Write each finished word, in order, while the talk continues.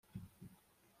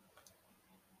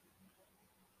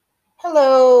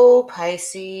Hello,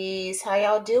 Pisces. How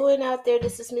y'all doing out there?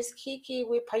 This is Miss Kiki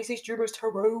with Pisces Dreamers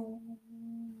Tarot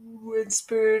and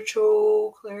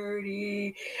Spiritual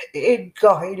Clarity and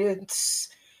Guidance.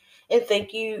 And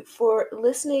thank you for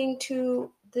listening to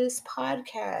this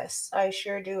podcast. I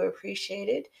sure do appreciate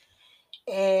it.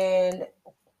 And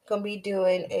gonna be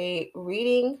doing a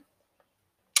reading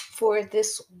for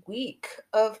this week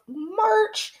of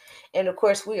March. And of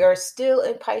course, we are still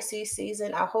in Pisces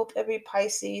season. I hope every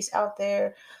Pisces out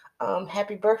there,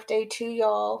 happy birthday to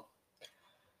y'all.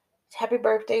 Happy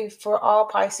birthday for all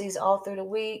Pisces all through the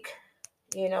week.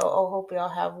 I hope y'all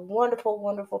have wonderful,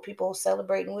 wonderful people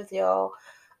celebrating with y'all.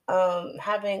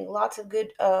 Having lots of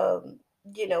good,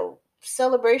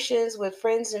 celebrations with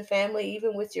friends and family,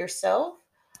 even with yourself.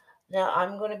 Now,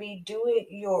 I'm going to be doing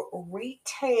your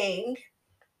reading.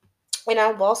 And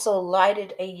I've also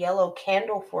lighted a yellow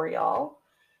candle for y'all.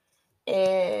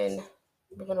 And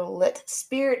we're going to let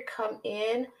spirit come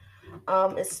in,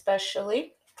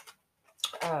 especially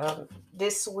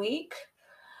this week.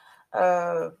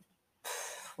 Uh,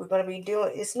 we're going to be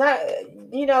doing, it's not,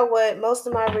 you know what, most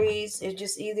of my reads is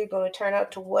just either going to turn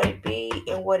out to what it be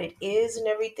and what it is and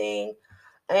everything.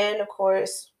 And of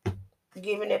course,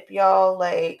 giving up y'all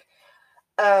like,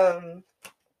 um,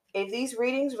 if these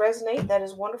readings resonate, that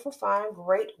is wonderful, fine,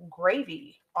 great,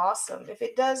 gravy, awesome. If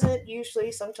it doesn't,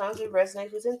 usually sometimes it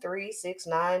resonates within 3, 6,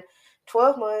 9,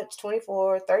 12 months,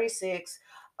 24, 36,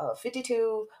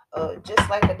 52, just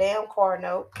like a damn car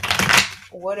note,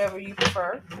 whatever you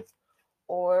prefer,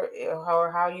 or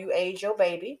how you age your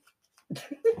baby.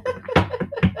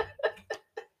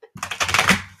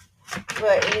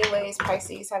 But anyways,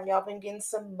 Pisces, have y'all been getting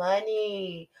some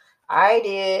money? I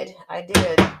did. I did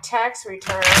a tax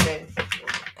return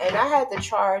and I had to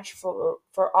charge for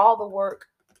all the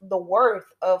worth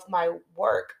of my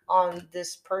work on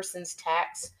this person's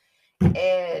tax,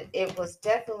 and it was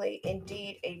definitely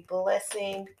indeed a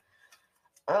blessing.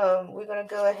 We're gonna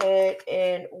go ahead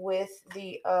and with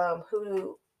the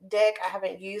Hoodoo deck. I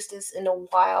haven't used this in a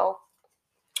while.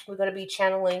 We're gonna be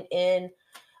channeling in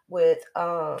with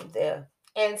the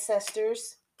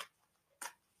ancestors.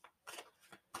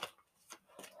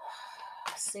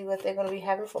 See what they're gonna be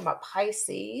having for my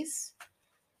Pisces.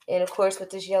 And of course,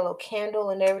 with this yellow candle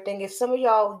and everything, if some of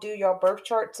y'all do your birth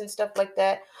charts and stuff like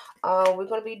that, we're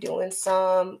going to be doing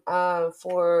some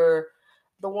for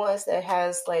the ones that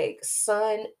has like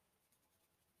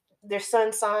their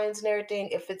sun signs and everything.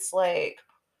 If it's like,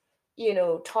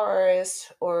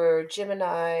 Taurus or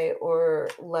Gemini or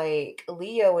like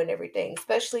Leo and everything,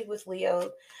 especially with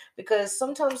Leo, because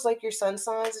sometimes like your sun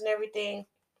signs and everything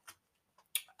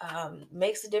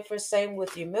makes a difference. Same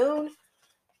with your moon.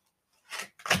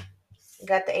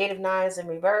 Got the 8 of 9s in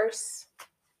reverse.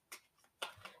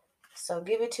 So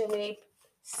give it to me,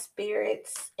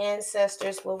 spirits,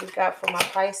 ancestors. What we got for my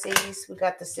Pisces? We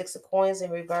got the 6 of Coins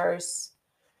in reverse.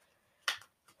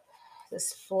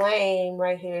 This flame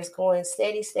right here is going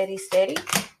steady, steady, steady.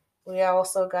 We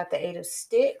also got the 8 of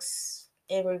Sticks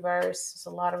in reverse. There's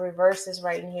a lot of reverses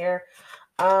right in here.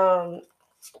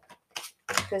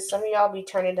 Because some of y'all be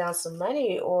turning down some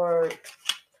money, or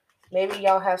maybe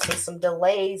y'all have some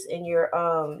delays in your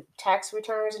tax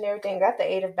returns and everything. Got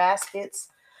the 8 of Baskets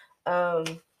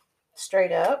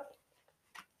straight up.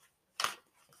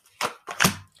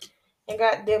 And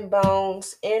got them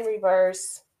bones in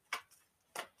reverse.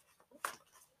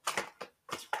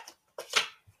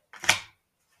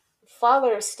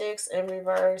 Father of Sticks in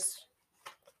reverse.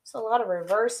 There's a lot of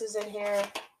reverses in here.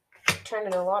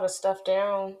 Turning a lot of stuff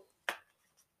down.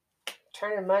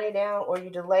 Turning money down, or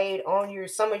you delayed on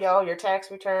some of y'all your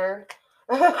tax return.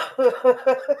 Not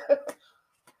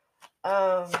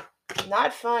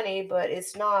funny, but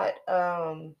it's not.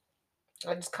 I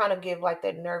just kind of give like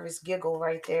that nervous giggle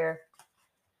right there.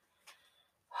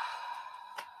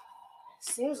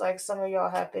 Seems like some of y'all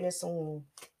have been in some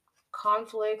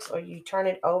conflicts, or you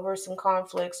turning over some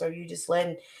conflicts, or you just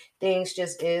letting things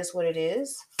just is what it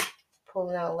is.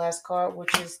 Pulling out the last card,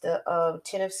 which is the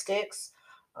 10 of Sticks.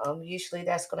 Usually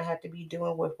that's going to have to be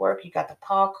doing with work. You got the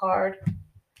paw card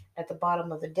at the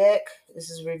bottom of the deck. This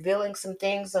is revealing some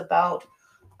things about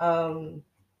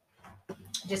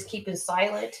just keeping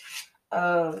silent,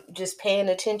 just paying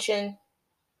attention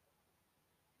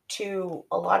to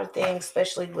a lot of things,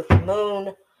 especially with the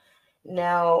moon.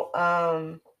 Now,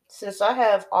 since I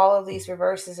have all of these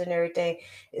reverses and everything,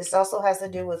 this also has to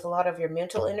do with a lot of your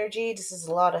mental energy. This is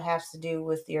a lot of has to do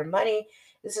with your money.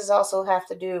 This is also have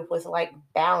to do with like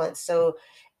balance. So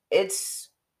it's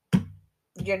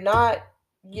you're not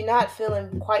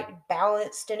feeling quite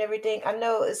balanced and everything. I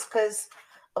know it's because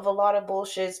of a lot of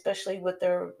bullshit, especially with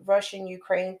the Russian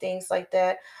Ukraine things like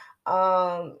that.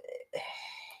 Um,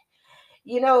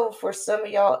 for some of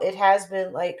y'all, it has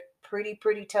been like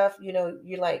pretty tough.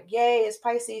 You're like, yay, it's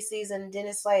Pisces season. And then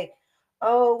it's like,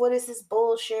 oh, what is this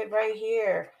bullshit right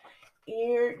here?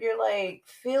 You're like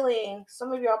feeling,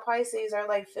 some of y'all Pisces are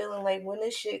like feeling like, when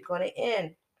this shit gonna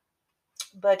end?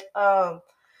 But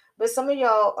some of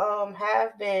y'all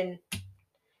have been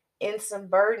in some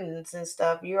burdens and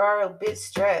stuff. You are a bit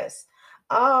stressed.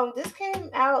 This came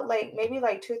out like maybe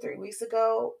like 2 or 3 weeks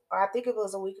ago. Or I think it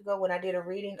was a week ago when I did a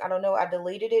reading. I don't know. I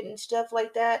deleted it and stuff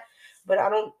like that. But I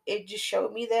don't. It just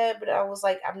showed me that. But I was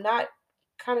like, I'm not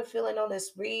kind of feeling on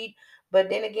this read. But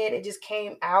then again, it just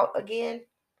came out again.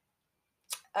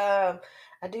 Um,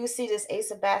 I do see this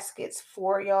Ace of Baskets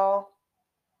for y'all.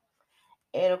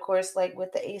 And of course, like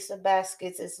with the Ace of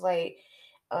Baskets, it's like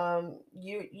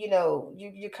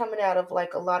you're coming out of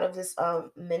like a lot of this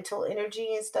mental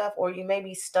energy and stuff, or you may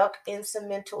be stuck in some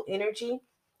mental energy.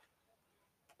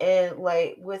 And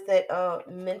like with that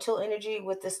mental energy,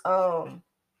 with this nine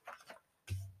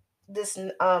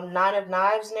of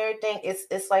knives and everything,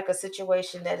 it's like a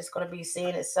situation that is going to be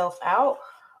seeing itself out,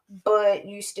 but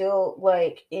you still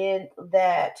like in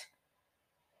that,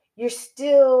 you're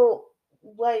still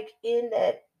like in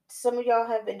that. Some of y'all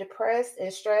have been depressed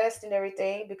and stressed and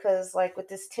everything, because like with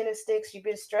this 10 of sticks, you've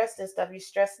been stressed and stuff. You're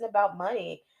stressing about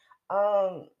money.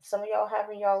 Some of y'all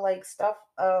having y'all like stuff,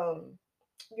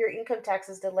 your income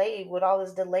taxes delayed with all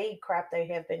this delayed crap they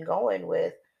have been going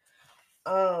with.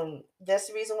 That's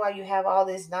the reason why you have all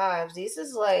these knives. This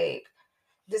is like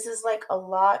a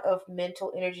lot of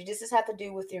mental energy. This has had to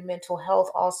do with your mental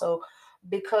health also,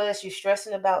 because you're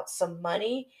stressing about some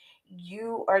money.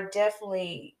 You are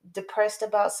definitely depressed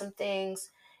about some things.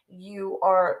 You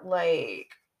are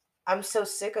like, I'm so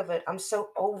sick of it. I'm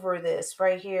so over this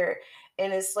right here.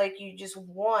 And it's like you just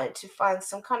want to find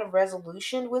some kind of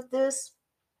resolution with this.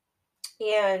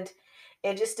 And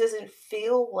it just doesn't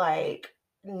feel like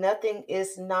nothing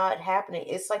is not happening.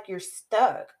 It's like you're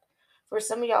stuck. For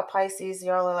some of y'all Pisces,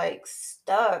 y'all are like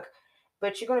stuck,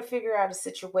 but you're going to figure out a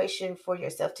situation for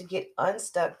yourself to get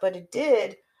unstuck. But it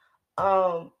did.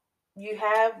 Um, you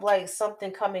have like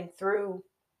something coming through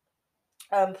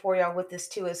for y'all with this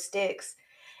 2 of sticks.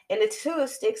 And the 2 of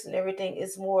sticks and everything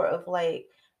is more of like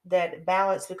that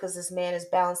balance, because this man is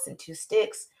balanced in 2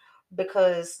 sticks.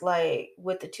 Because like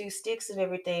with the 2 sticks and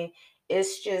everything,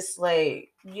 it's just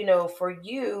like, for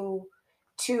you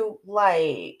to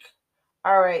like,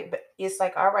 all right, but it's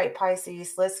like, all right,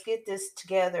 Pisces, let's get this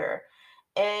together.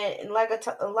 And like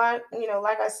a lot,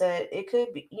 like I said, it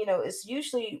could be, it's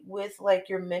usually with like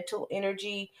your mental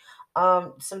energy,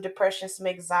 some depression, some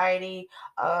anxiety.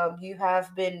 You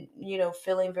have been,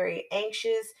 feeling very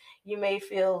anxious. You may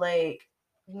feel like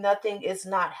nothing is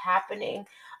not happening.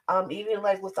 Even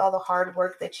like with all the hard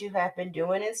work that you have been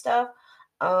doing and stuff.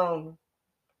 Um,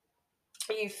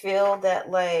 you feel that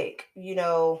like,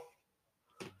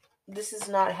 this is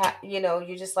not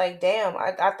you're just like, damn,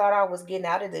 I thought I was getting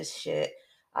out of this shit.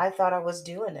 I thought I was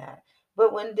doing that.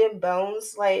 But when them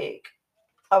bones like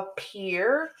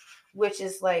appear, which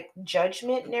is like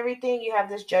judgment and everything, you have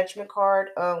this judgment card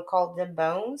called them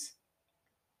bones.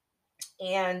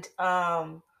 And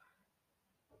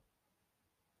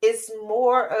it's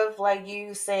more of like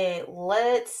you saying,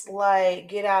 let's like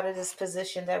get out of this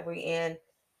position that we're in.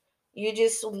 You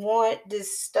just want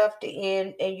this stuff to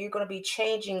end, and you're going to be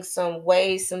changing some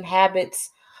ways, some habits.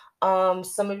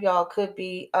 Some of y'all could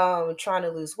be trying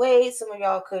to lose weight. Some of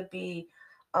y'all could be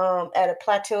at a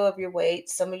plateau of your weight.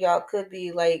 Some of y'all could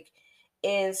be like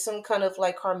in some kind of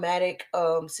like karmatic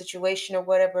situation or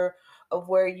whatever, of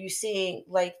where you seeing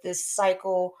like this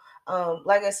cycle.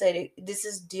 Like I said, this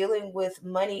is dealing with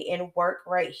money and work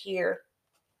right here.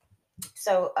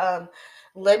 So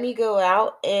let me go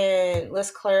out and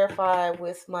let's clarify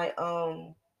with my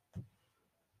other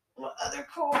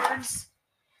cards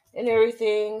and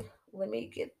everything. Let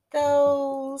me get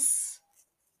those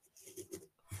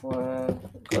for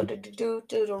go to do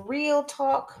the real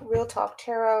talk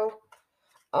tarot.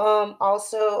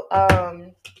 Also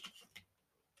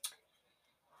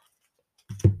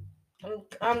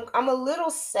I'm a little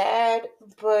sad,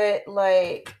 but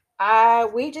like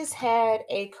we just had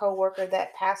a coworker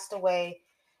that passed away.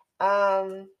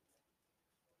 Um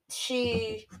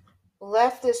she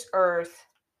left this earth,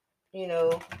 you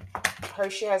know,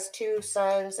 she has 2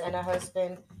 sons and a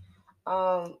husband.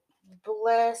 Um,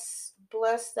 bless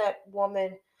that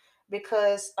woman,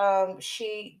 because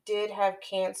she did have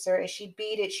cancer and she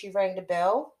beat it. She rang the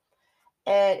bell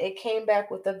and it came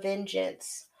back with a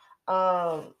vengeance.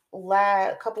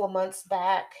 A couple of months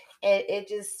back, and it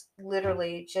just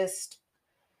literally just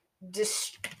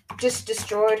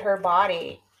destroyed her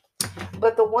body.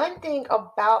 But the one thing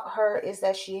about her is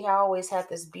that she always had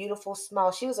this beautiful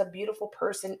smile. She was a beautiful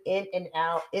person in and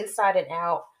out, inside and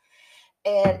out.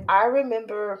 And I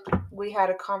remember we had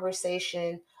a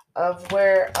conversation of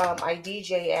where I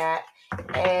DJ at,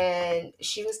 and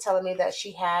she was telling me that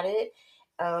she had it,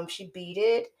 she beat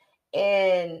it,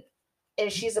 and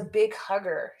she's a big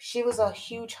hugger. She was a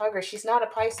huge hugger. She's not a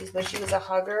Pisces, but she was a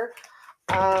hugger.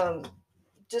 Um,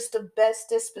 just the best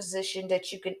disposition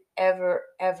that you could ever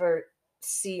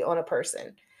see on a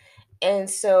person. And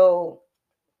so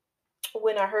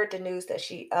when I heard the news that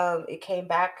she it came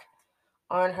back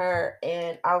on her,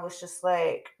 and I was just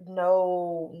like,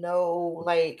 no, no,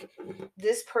 like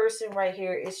this person right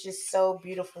here is just so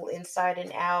beautiful inside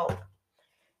and out.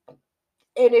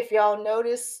 And if y'all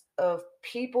notice of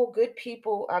people, good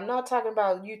people, I'm not talking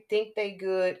about you think they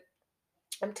good.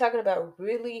 I'm talking about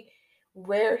really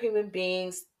rare human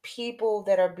beings, people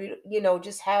that are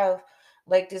just have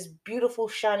like this beautiful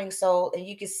shining soul, and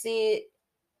you can see it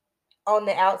on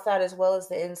the outside as well as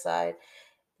the inside.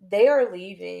 They are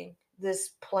leaving this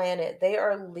planet. They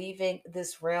are leaving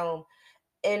this realm,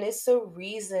 and it's a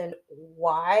reason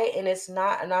why. And it's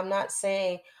not, and I'm not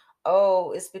saying,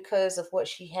 oh, it's because of what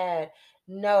she had.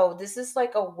 No, this is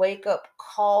like a wake up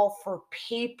call for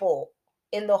people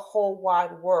in the whole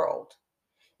wide world.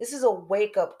 This is a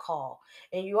wake up call.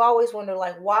 And you always wonder,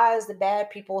 like, why is the bad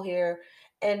people here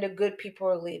and the good people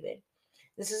are leaving?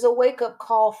 This is a wake up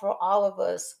call for all of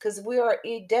us, because we are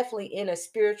definitely in a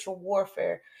spiritual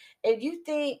warfare. And you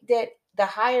think that the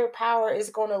higher power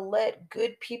is going to let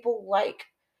good people, like,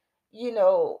 you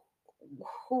know,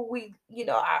 who we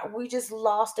just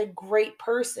lost a great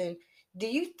person. Do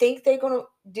you think they're gonna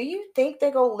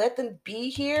let them be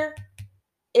here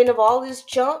and of all this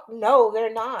junk? No,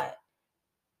 they're not.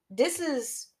 This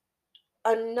is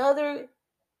another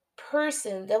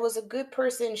person that was a good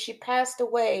person. She passed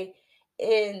away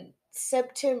in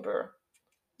September.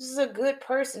 This is a good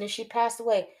person and she passed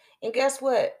away. And guess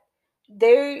what?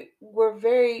 They were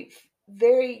very,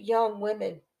 very young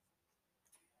women.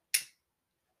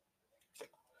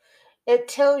 It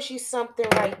tells you something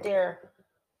right there.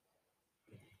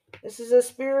 This is a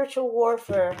spiritual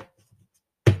warfare.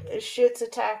 Shit's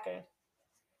attacking.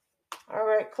 All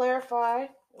right, clarify.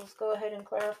 Let's go ahead and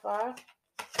clarify.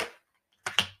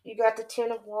 You got the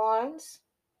Ten of Wands.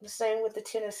 The same with the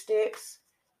Ten of Sticks.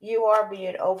 You are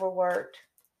being overworked.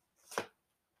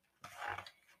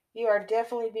 You are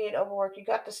definitely being overworked. You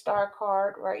got the Star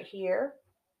card right here.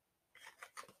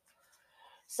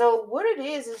 So what it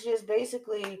is just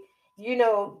basically,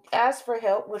 ask for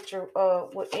help with your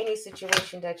with any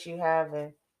situation that you have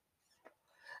in.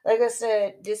 Like I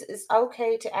said, this is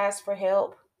okay to ask for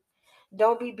help.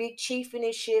 Don't be big chief in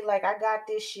this shit. Like, I got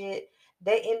this shit.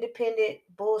 That independent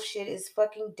bullshit is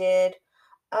fucking dead.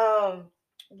 Um,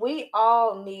 we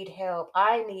all need help.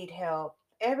 I need help.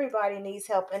 Everybody needs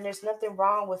help, and there's nothing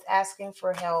wrong with asking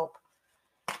for help.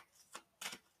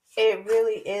 It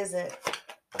really isn't.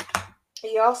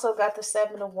 You also got the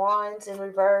Seven of Wands in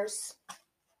reverse.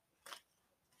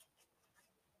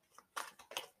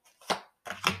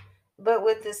 But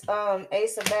with this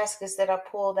Ace of Baskets that I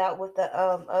pulled out with the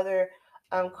other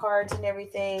cards and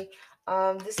everything,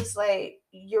 this is like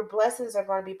your blessings are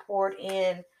going to be poured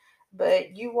in,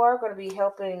 but you are going to be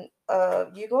helping.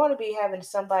 You're going to be having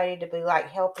somebody to be like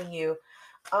helping you.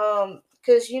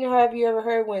 Because have you ever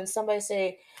heard when somebody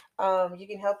say, you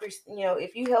can help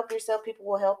if you help yourself, people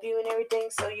will help you and everything.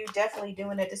 So you definitely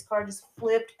doing that. This card is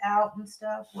flipped out and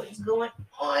stuff. What's going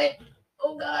on?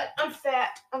 Oh God, I'm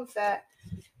fat. I'm fat.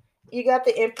 You got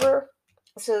the Emperor.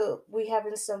 So we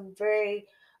having some very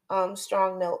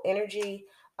strong male energy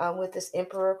with this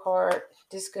Emperor card.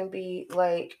 This can be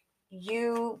like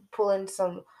you pulling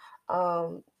some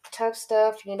tough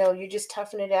stuff. You just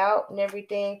toughing it out and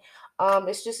everything.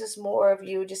 It's more of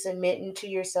you just admitting to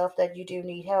yourself that you do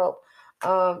need help.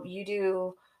 You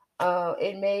do.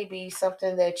 It may be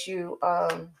something that you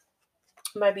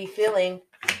might be feeling,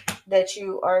 that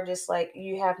you are just like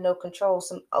you have no control,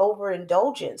 some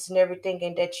overindulgence and everything,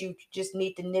 and that you just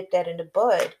need to nip that in the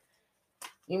bud.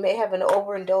 You may have an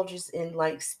overindulgence in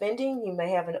like spending, you may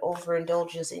have an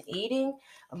overindulgence in eating,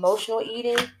 emotional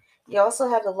eating. You also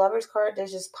have the Lovers card that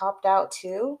just popped out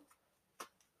too.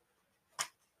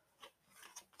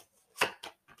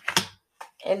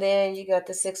 And then you got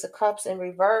the Six of Cups in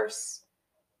reverse.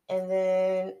 And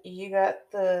then you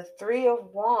got the Three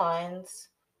of Wands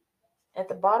at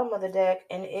the bottom of the deck,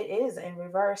 and it is in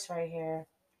reverse right here.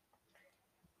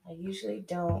 I usually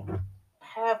don't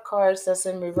have cards that's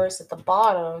in reverse at the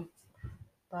bottom,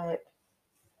 but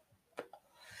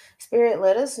Spirit,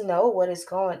 let us know what is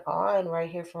going on right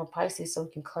here from Pisces so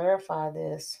we can clarify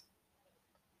this.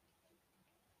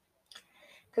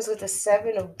 Because with the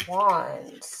Seven of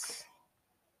Wands,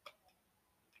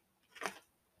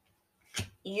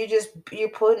 you're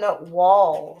putting up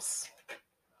walls,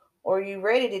 or you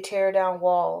ready to tear down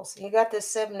walls. You got the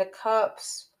Seven of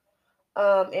Cups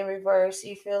in reverse.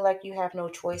 You feel like you have no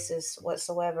choices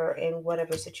whatsoever in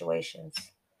whatever situations.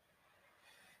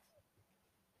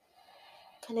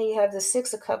 And then you have the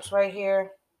Six of Cups right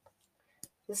here.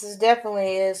 This is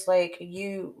definitely is like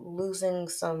you losing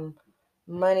some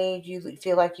money. You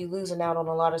feel like you losing out on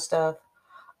a lot of stuff.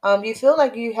 You feel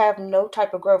like you have no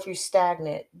type of growth. You're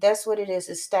stagnant. That's what it is.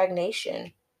 It's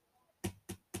stagnation.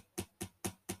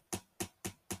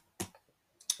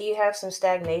 You have some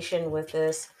stagnation with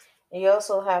this. And you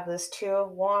also have this Two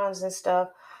of Wands and stuff.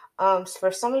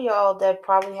 For some of y'all that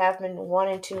probably have been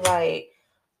wanting to like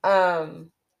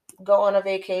um go on a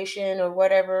vacation or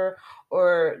whatever,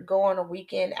 or go on a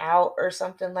weekend out or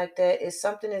something like that, is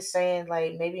something is saying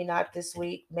like maybe not this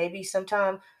week, maybe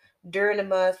sometime during the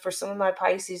month. For some of my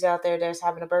Pisces out there that's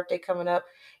having a birthday coming up,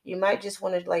 you might just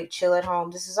want to like chill at home.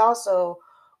 This is also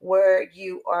where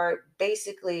you are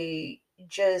basically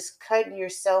just cutting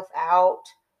yourself out,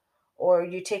 or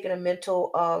you're taking a mental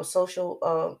social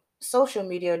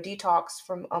media detox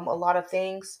from a lot of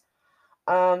things.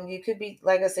 You could be,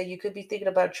 like I said, you could be thinking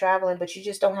about traveling, but you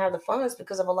just don't have the funds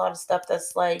because of a lot of stuff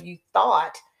that's like you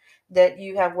thought that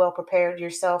you have well prepared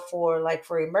yourself for, like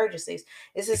for emergencies.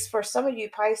 This is for some of you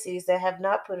Pisces that have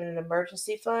not put in an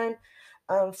emergency fund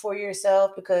for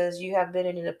yourself, because you have been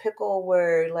in a pickle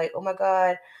where like, oh my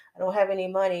God, I don't have any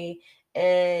money,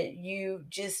 and you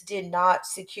just did not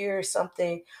secure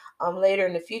something later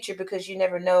in the future, because you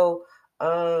never know.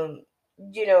 Um,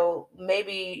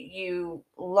 maybe you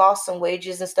lost some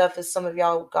wages and stuff as some of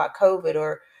y'all got COVID,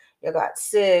 or you got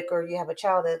sick, or you have a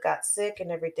child that got sick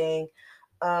and everything.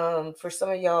 For some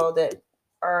of y'all that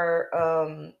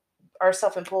are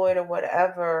self-employed or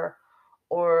whatever,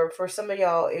 or for some of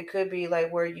y'all, it could be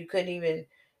like where you couldn't even,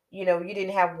 you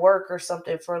didn't have work or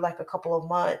something for like a couple of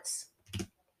months,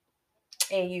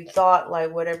 and you thought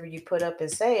like whatever you put up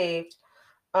and saved,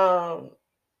 um,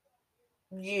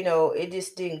 it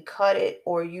just didn't cut it,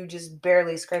 or you just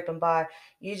barely scraping by.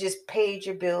 You just paid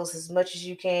your bills as much as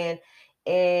you can,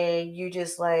 and you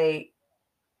just like,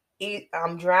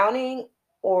 I'm drowning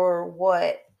or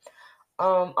what.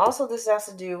 Also, this has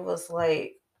to do with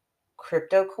like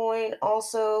crypto coin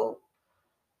also.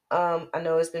 I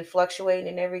know it's been fluctuating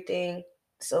and everything.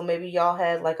 So maybe y'all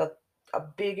had like a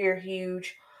bigger,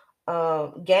 huge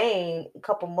gain a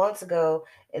couple months ago.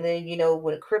 And then,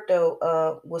 when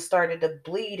crypto was started to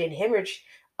bleed and hemorrhage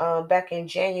back in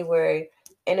January,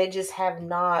 and it just have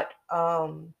not,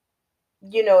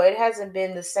 it hasn't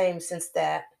been the same since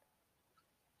that.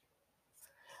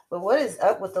 But what is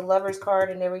up with the Lovers card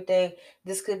and everything?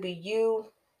 This could be you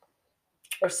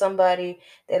or somebody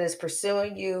that is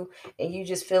pursuing you, and you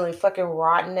just feeling fucking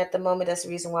rotten at the moment. That's the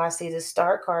reason why I see this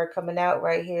Star card coming out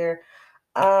right here.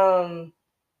 Um,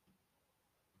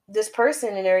 this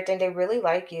person and everything, they really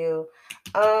like you.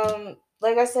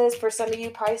 Like I said, for some of you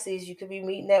Pisces, you could be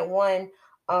meeting that one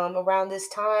around this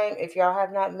time. If y'all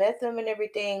have not met them and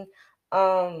everything,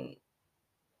 um,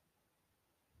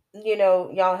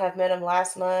 y'all have met them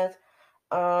last month.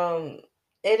 um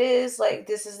it is like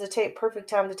this is the perfect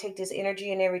time to take this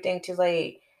energy and everything to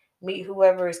like meet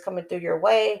whoever is coming through your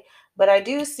way. But I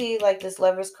do see like this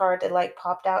Lovers card that like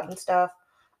popped out and stuff.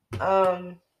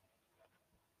 um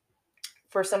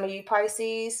for some of you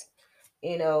Pisces,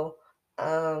 you know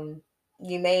um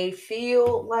you may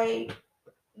feel like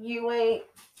you ain't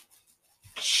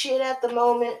shit at the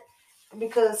moment,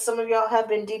 because some of y'all have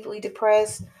been deeply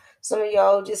depressed. Some of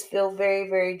y'all just feel very,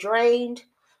 very drained.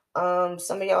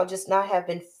 Some of y'all just not have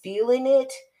been feeling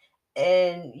it,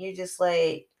 and you're just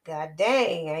like, God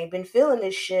dang, I ain't been feeling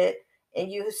this shit.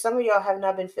 And some of y'all have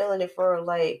not been feeling it for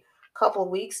like a couple of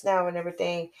weeks now and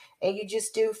everything, and you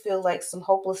just do feel like some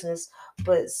hopelessness.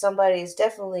 But somebody is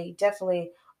definitely,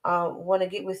 definitely want to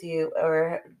get with you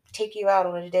or take you out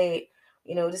on a date.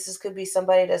 Could be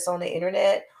somebody that's on the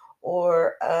internet,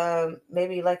 or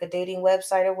maybe like a dating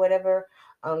website or whatever.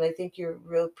 They think you're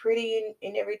real pretty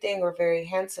and everything, or very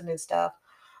handsome and stuff.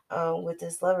 With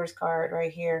this Lovers card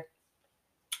right here.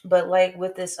 But like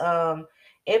with this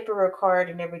Emperor card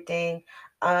and everything,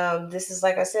 this is,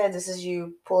 like I said, this is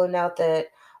you pulling out that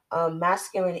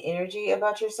masculine energy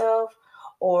about yourself.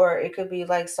 Or it could be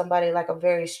like somebody like a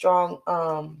very strong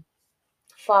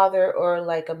father, or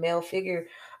like a male figure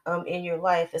in your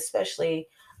life, especially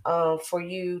for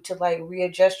you to like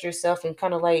readjust yourself and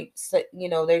kind of like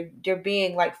they're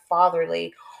being like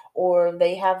fatherly, or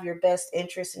they have your best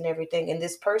interest in everything. And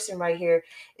this person right here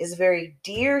is very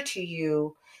dear to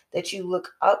you, that you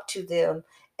look up to them,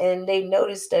 and they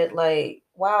notice that, like,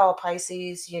 wow,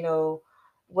 Pisces,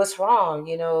 what's wrong?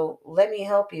 Let me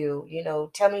help you.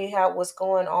 Tell me how what's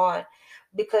going on,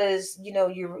 because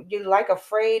you're like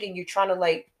afraid, and you're trying to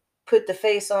like put the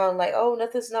face on like, oh,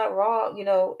 nothing's not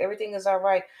wrong, everything is all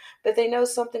right. But they know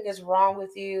something is wrong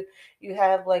with you. You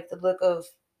have like the look of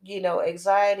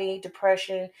anxiety,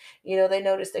 depression. They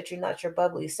notice that you're not your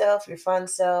bubbly self, your fun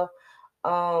self.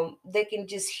 They can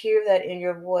just hear that in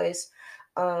your voice.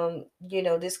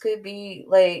 This could be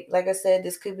like I said,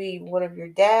 this could be one of your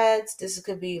dads, this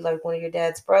could be like one of your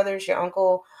dad's brothers, your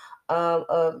uncle,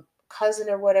 a cousin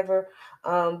or whatever.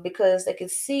 Because they can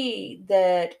see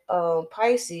that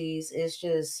Pisces is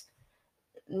just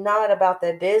not about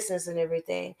their business and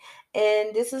everything.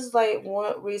 And this is like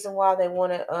one reason why they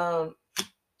want to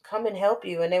come and help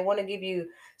you, and they want to give you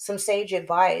some sage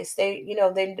advice. They're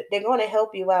going to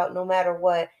help you out no matter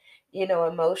what,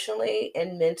 emotionally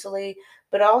and mentally,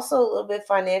 but also a little bit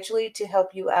financially to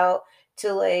help you out,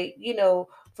 to like,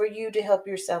 for you to help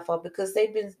yourself up, because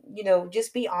they've been,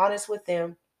 just be honest with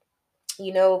them.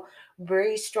 you know,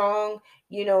 Very strong,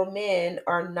 men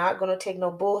are not going to take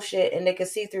no bullshit, and they can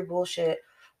see through bullshit.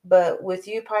 But with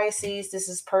you, Pisces, this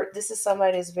is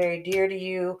somebody that's very dear to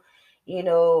you.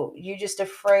 You're just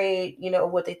afraid,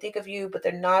 what they think of you, but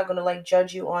they're not going to like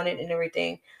judge you on it and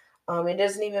everything. It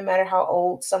doesn't even matter how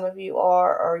old some of you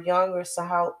are, or young, or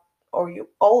somehow, or you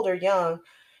old or young.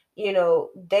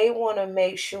 They want to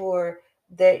make sure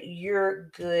that you're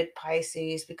good,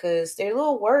 Pisces, because they're a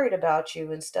little worried about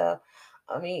you and stuff.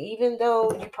 I mean, even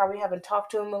though you probably haven't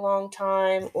talked to them a long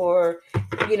time, or,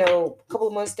 a couple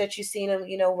of months that you've seen them,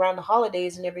 around the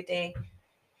holidays and everything,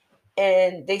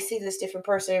 and they see this different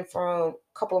person from a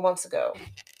couple of months ago.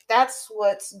 That's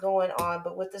what's going on.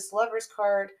 But with this Lovers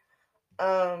card,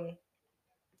 um,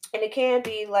 and it can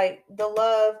be like the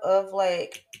love of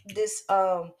like this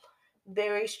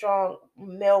very strong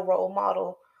male role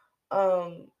model,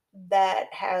 that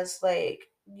has like,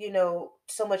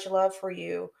 so much love for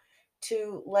you,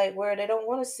 to like where they don't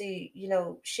want to see,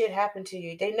 shit happen to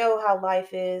you. They know how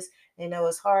life is. They know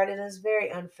it's hard and it's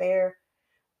very unfair.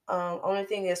 Only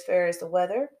thing that's fair is the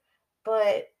weather,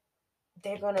 but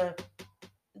they're gonna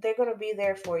they're going to be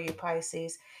there for you,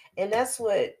 Pisces. And that's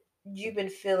what you've been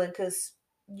feeling, because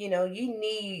you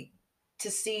need to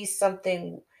see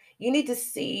something. You need to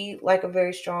see like a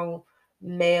very strong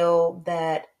male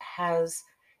that has,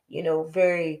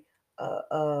 very uh,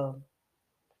 uh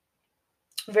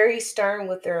very stern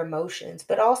with their emotions,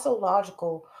 but also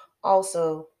logical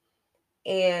also.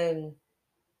 And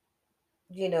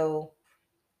you know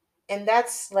and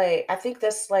that's like, I think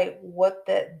that's like what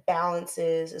that balance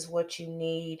is what you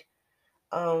need,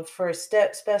 for a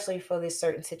step, especially for this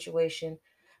certain situation.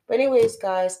 But anyways,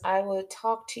 guys, I will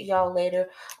talk to y'all later.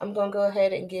 I'm gonna go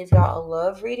ahead and give y'all a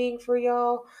love reading for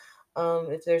y'all.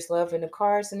 If there's love in the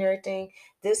cards and everything,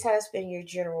 this has been your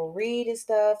general read and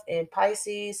stuff. And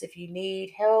Pisces, if you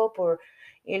need help, or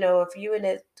if you in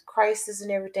a crisis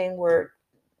and everything, where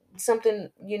something,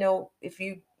 if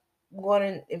you want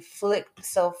to inflict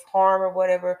self harm or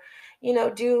whatever,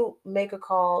 do make a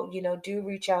call, do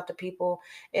reach out to people.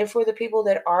 And for the people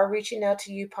that are reaching out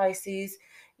to you, Pisces,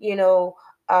 you know,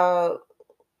 uh,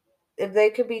 if they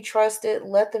could be trusted,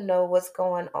 let them know what's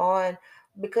going on,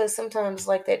 because sometimes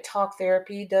like that talk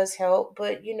therapy does help.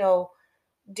 But,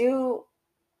 do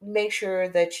make sure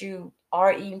that you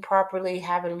are eating properly,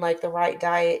 having like the right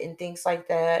diet and things like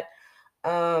that.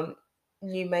 um,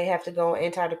 you may have to go on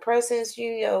antidepressants,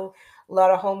 a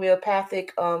lot of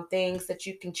homeopathic things that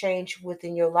you can change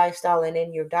within your lifestyle and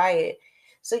in your diet,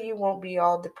 so you won't be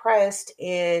all depressed.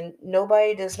 And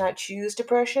nobody does not choose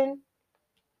depression.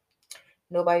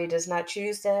 Nobody does not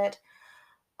choose that.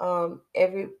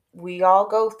 Every We all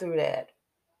go through that.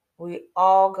 We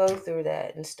all go through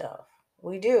that and stuff.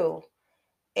 We do.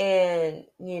 And,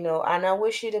 and I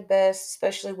wish you the best,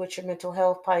 especially with your mental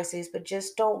health, Pisces, but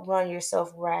just don't run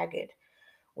yourself ragged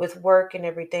with work and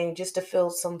everything just to fill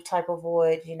some type of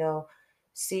void.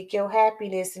 Seek your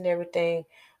happiness and everything.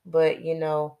 But,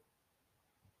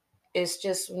 it's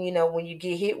just, when you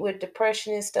get hit with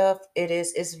depression and stuff,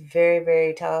 it's very,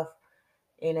 very tough,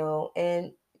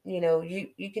 and,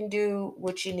 you can do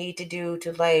what you need to do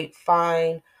to like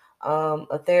find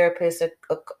a therapist,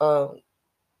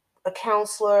 a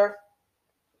counselor,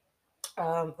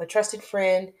 a trusted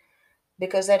friend,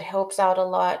 because that helps out a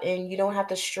lot, and you don't have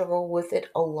to struggle with it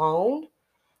alone.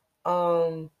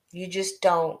 You just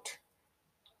don't.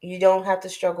 You don't have to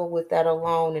struggle with that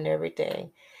alone and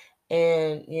everything.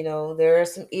 And, there are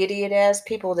some idiot ass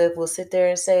people that will sit there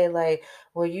and say, like,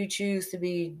 well, you choose to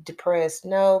be depressed.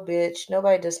 No, bitch,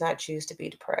 nobody does not choose to be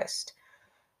depressed.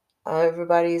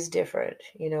 Everybody is different,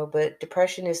 but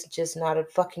depression is just not a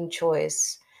fucking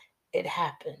choice. It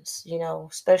happens,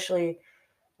 especially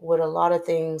with a lot of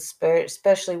things,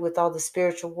 especially with all the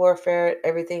spiritual warfare,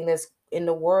 everything that's in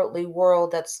the worldly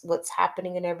world, that's what's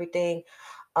happening and everything.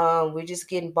 We're just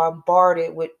getting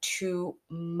bombarded with too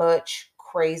much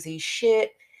crazy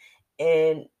shit.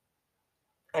 And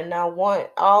I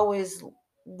always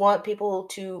want people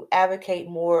to advocate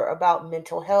more about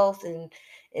mental health and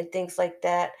things like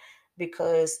that,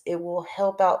 because it will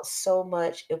help out so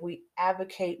much if we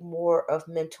advocate more of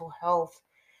mental health.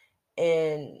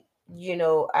 And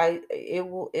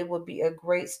it would be a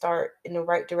great start in the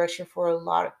right direction for a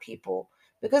lot of people,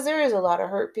 because there is a lot of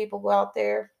hurt people out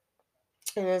there,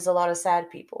 and there's a lot of sad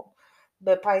people.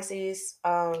 But Pisces,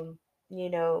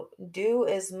 do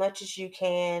as much as you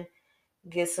can,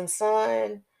 get some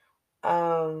sun.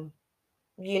 um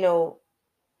you know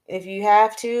if you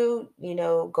have to,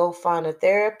 go find a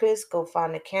therapist, go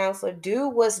find a counselor, do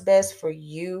what's best for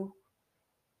you,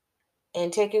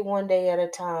 and take it one day at a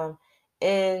time.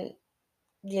 And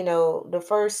the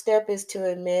first step is to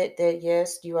admit that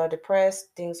yes, you are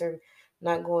depressed, things are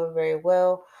not going very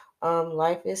well.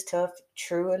 Life is tough,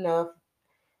 true enough.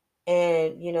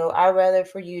 And I'd rather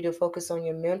for you to focus on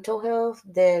your mental health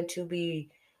than to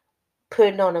be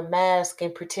putting on a mask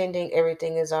and pretending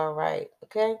everything is all right.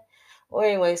 Okay. Well,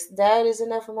 anyways, that is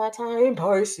enough of my time,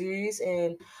 Pisces,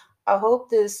 and I hope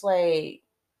this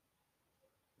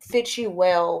fits you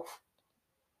well.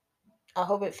 I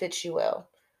hope it fits you well.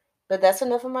 But that's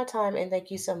enough of my time, and thank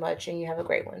you so much, and you have a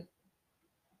great one.